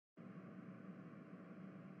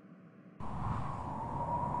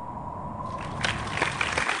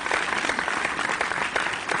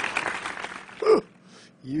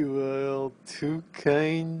too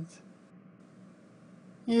kind.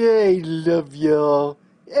 Yeah, I love y'all.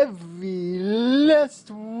 Every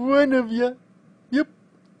last one of ya. Yep,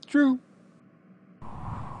 true.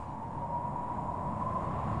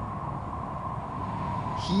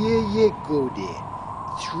 Here you go then.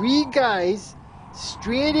 3 guys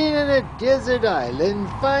stranded on a desert island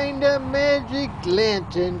find a magic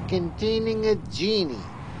lantern containing a genie.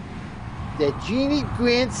 The genie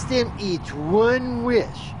grants them each one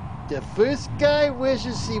wish. The first guy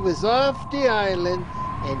wishes he was off the island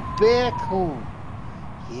and back home.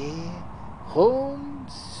 Yeah, home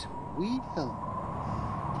sweet home.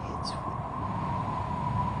 That's what.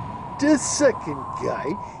 The second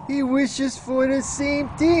guy, he wishes for the same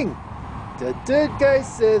thing. The third guy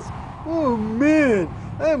says, "Oh man,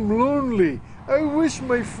 I'm lonely. I wish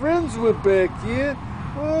my friends were back here."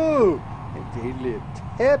 Oh, and they lived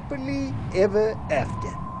happily ever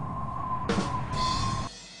after.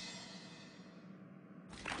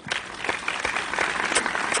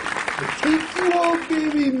 Thank you all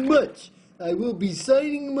very much. I will be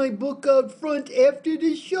signing my book out front after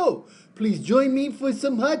the show. Please join me for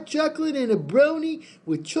some hot chocolate and a brownie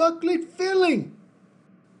with chocolate filling.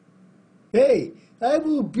 Hey, I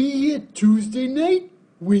will be here Tuesday night,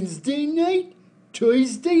 Wednesday night,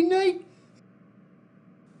 Thursday night.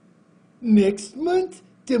 Next month,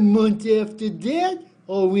 the month after that,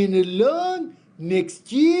 or when along,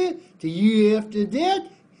 next year, the year after that.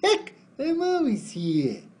 Heck, I'm always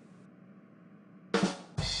here.